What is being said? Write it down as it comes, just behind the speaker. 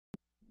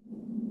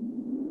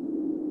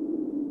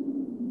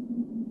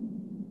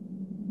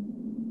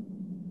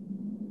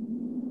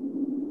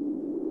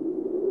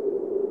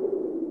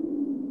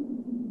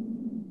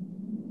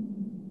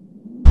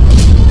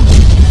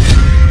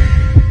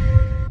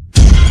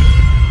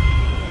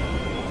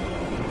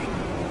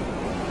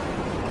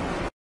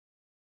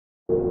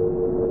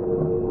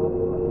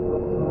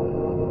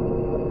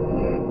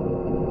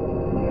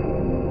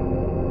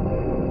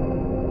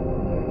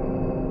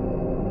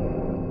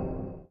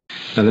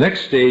Now the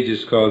next stage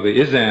is called the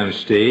Isam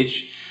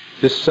stage.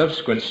 This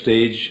subsequent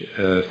stage,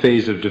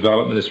 phase of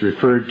development is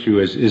referred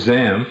to as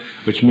Isam,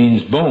 which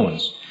means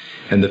bones.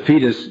 And the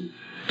fetus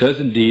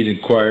does indeed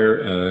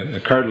acquire a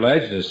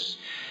cartilaginous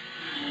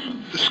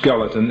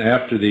skeleton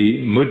after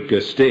the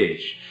Mudga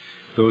stage.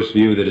 Those of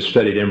you that have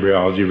studied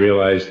embryology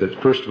realize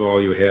that first of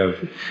all you have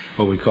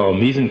what we call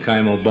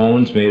mesenchymal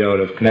bones made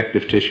out of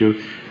connective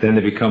tissue, then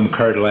they become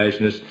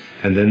cartilaginous,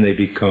 and then they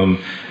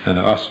become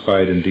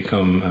ossified and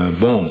become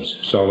bones,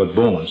 solid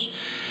bones.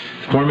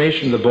 The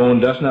formation of the bone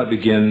does not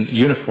begin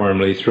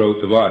uniformly throughout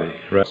the body.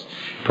 Right?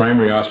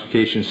 Primary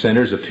ossification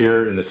centers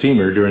appear in the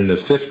femur during the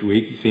 5th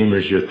week. The femur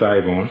is your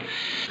thigh bone.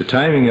 The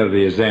timing of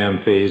the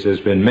Isam phase has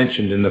been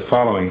mentioned in the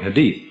following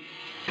hadith.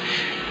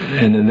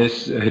 And in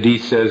this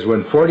hadith says,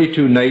 when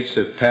 42 nights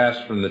have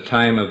passed from the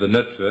time of the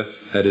nutfa,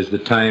 that is the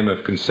time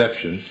of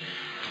conception,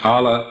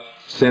 Allah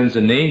sends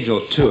an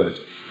angel to it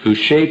who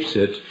shapes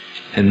it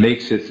and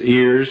makes its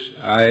ears,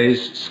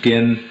 eyes,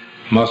 skin,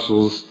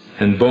 muscles,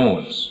 and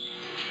bones.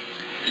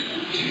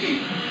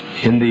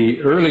 In the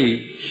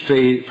early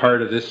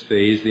part of this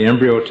phase, the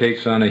embryo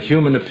takes on a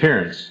human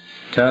appearance,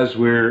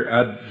 Tazwir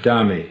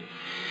ad-Dami,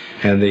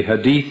 and the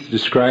hadith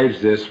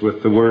describes this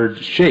with the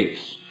word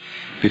shapes.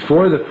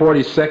 Before the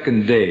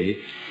 42nd day,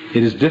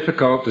 it is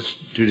difficult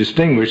to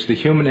distinguish the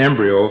human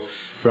embryo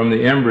from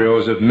the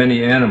embryos of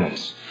many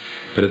animals.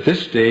 But at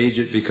this stage,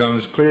 it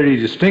becomes clearly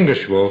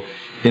distinguishable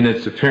in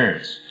its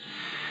appearance.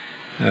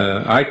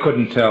 I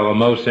couldn't tell a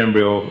mouse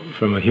embryo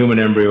from a human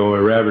embryo or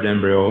a rabbit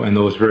embryo in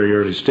those very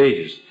early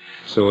stages.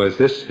 So as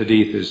this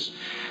hadith is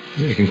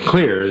making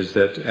clear, is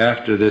that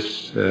after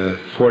this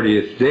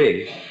 40th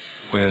day,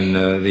 when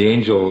the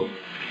angel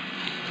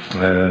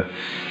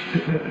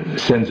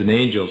sends an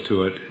angel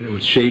to it,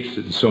 which shapes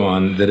it and so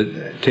on, that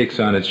it takes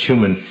on its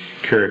human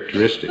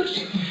characteristics.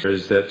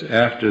 Is that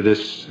after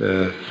this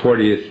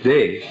 40th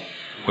day,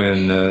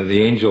 when the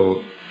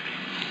angel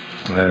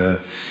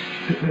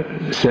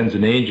sends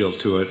an angel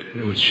to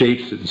it, which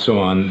shapes it and so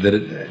on, that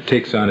it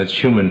takes on its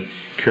human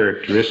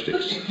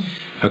characteristics.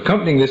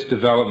 Accompanying this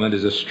development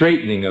is a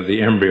straightening of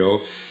the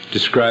embryo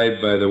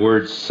described by the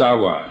word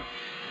sawa.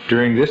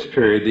 During this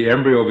period, the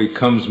embryo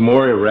becomes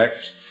more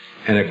erect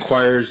and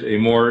acquires a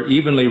more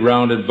evenly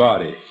rounded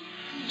body.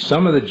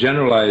 Some of the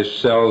generalized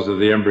cells of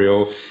the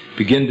embryo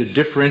begin to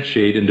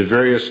differentiate into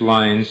various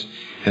lines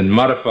and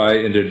modify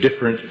into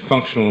different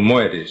functional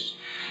moieties.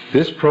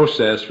 This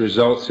process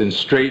results in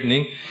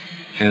straightening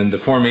and the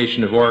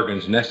formation of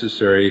organs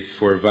necessary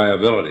for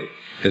viability.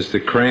 As the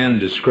Quran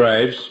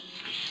describes,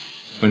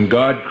 when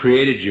God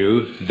created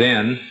you,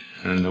 then,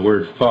 and the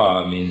word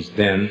fa means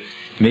then,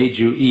 made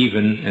you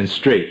even and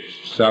straight,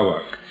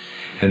 sawak.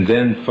 And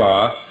then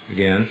fa,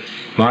 again,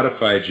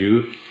 modified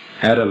you,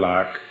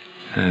 adalak,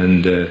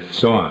 and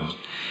so on.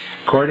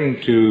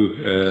 According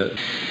to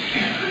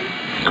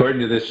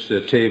this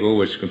table,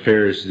 which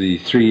compares the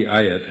 3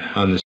 ayat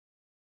on the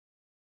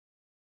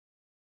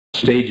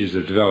stages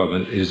of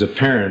development, it is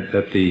apparent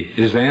that the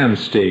Isam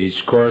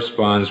stage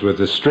corresponds with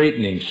the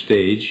straightening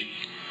stage,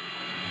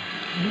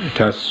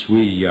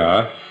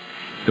 taswiya.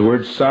 The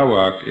word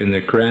sawak in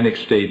the Quranic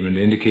statement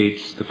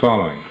indicates the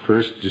following.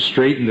 First, to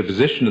straighten the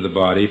position of the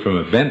body from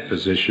a bent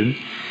position,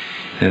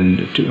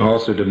 and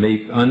also to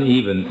make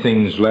uneven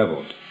things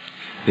leveled.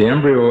 The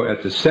embryo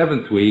at the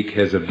 7th week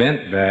has a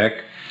bent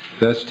back,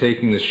 thus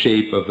taking the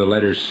shape of the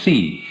letter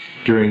C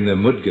during the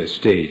Mudga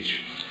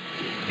stage.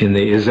 In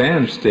the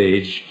Isam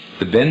stage,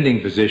 the bending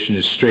position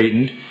is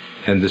straightened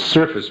and the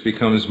surface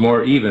becomes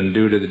more even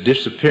due to the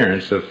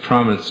disappearance of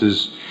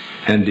prominences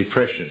and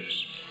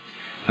depressions.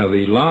 Now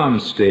the Lam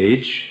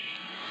stage,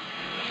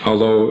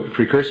 although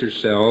precursor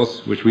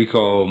cells, which we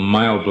call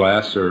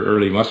myoblasts or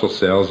early muscle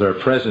cells, are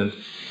present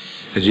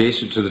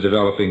adjacent to the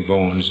developing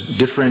bones,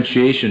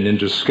 differentiation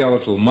into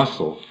skeletal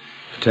muscle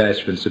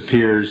attachments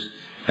appears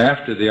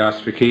after the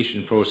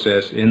ossification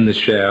process in the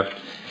shaft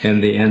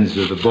and the ends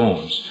of the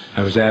bones.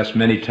 I was asked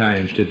many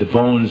times, did the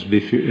bones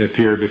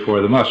appear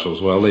before the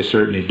muscles? Well, they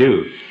certainly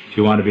do. If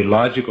you want to be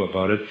logical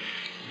about it,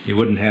 you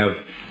wouldn't have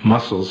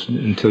muscles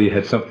until you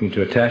had something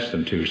to attach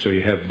them to. So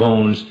you have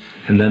bones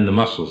and then the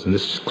muscles. And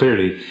this is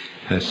clearly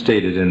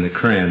stated in the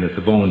Quran that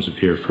the bones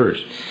appear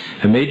first.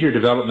 A major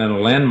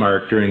developmental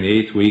landmark during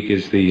the 8th week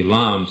is the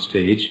Lam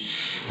stage,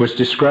 which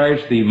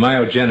describes the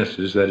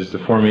myogenesis, that is the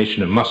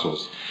formation of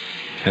muscles,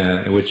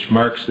 which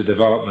marks the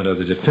development of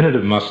the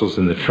definitive muscles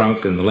in the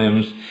trunk and the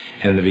limbs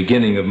and the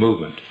beginning of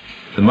movement.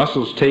 The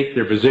muscles take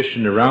their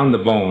position around the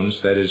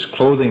bones, that is,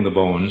 clothing the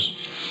bones,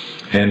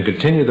 and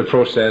continue the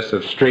process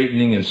of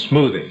straightening and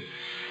smoothing,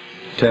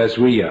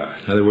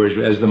 tazwiya. In other words,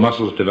 as the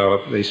muscles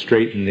develop, they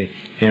straighten the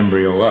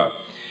embryo up,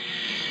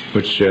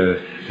 which the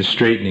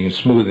straightening and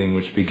smoothing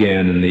which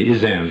began in the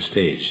Isam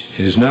stage.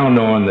 It is now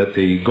known that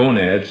the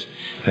gonads,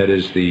 that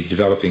is, the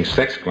developing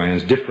sex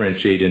glands,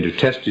 differentiate into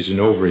testes and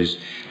ovaries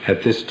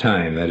at this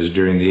time, that is,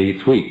 during the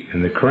 8th week.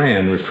 And the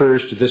Quran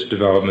refers to this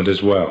development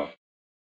as well.